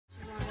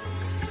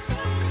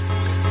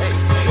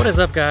What is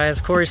up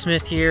guys, Corey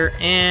Smith here,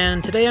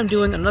 and today I'm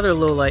doing another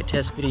low light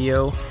test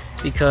video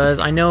because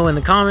I know in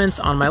the comments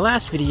on my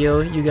last video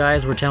you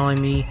guys were telling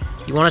me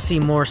you want to see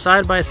more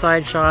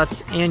side-by-side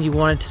shots and you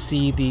wanted to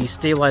see the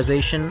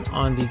stabilization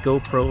on the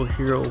GoPro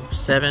Hero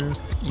 7.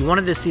 You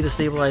wanted to see the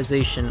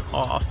stabilization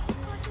off.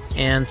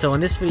 And so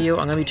in this video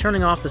I'm going to be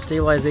turning off the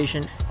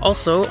stabilization.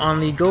 Also on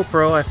the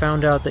GoPro I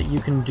found out that you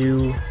can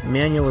do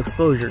manual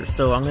exposure,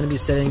 so I'm going to be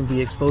setting the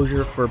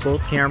exposure for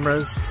both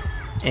cameras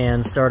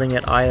and starting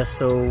at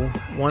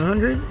ISO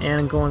 100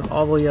 and going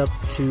all the way up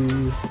to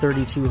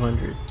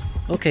 3200.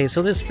 Okay,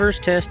 so this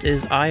first test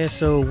is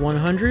ISO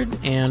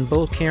 100 and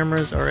both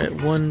cameras are at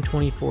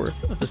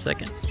 1/24th of a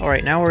second.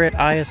 Alright, now we're at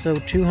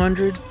ISO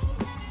 200.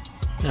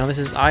 Now this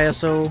is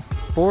ISO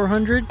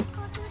 400,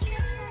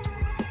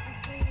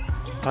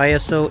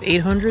 ISO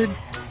 800,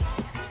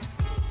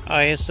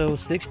 ISO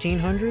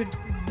 1600,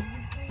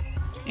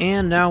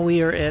 and now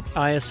we are at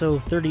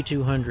ISO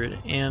 3200,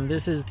 and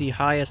this is the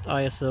highest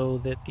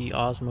ISO that the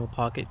Osmo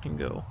Pocket can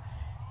go.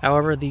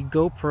 However, the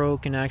GoPro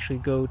can actually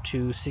go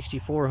to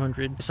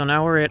 6400. So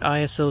now we're at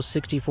ISO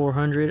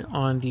 6400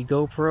 on the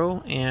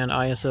GoPro and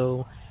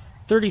ISO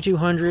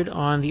 3200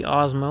 on the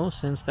Osmo,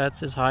 since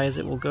that's as high as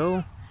it will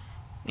go.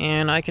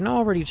 And I can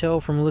already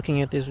tell from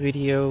looking at this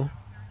video,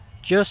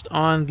 just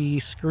on the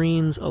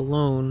screens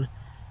alone,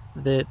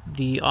 that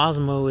the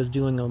Osmo is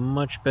doing a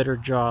much better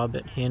job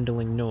at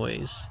handling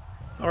noise.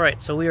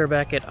 Alright, so we are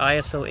back at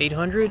ISO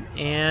 800,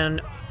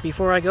 and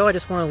before I go I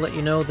just want to let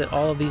you know that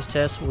all of these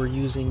tests were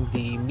using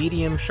the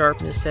medium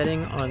sharpness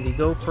setting on the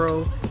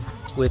GoPro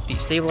with the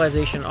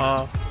stabilization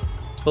off.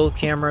 Both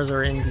cameras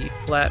are in the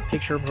flat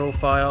picture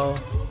profile,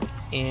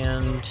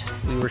 and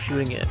we were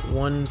shooting at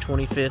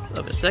 1/25th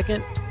of a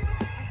second.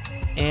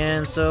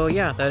 And so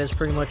yeah, that is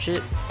pretty much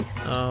it.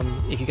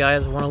 If you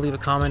guys want to leave a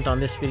comment on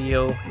this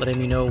video letting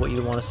me know what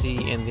you want to see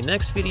in the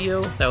next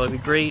video, that would be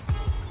great.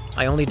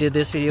 I only did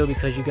this video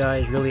because you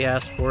guys really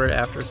asked for it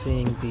after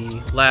seeing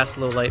the last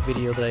low light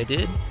video that I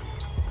did.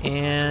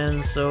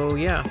 And so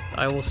yeah,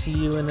 I will see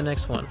you in the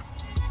next one.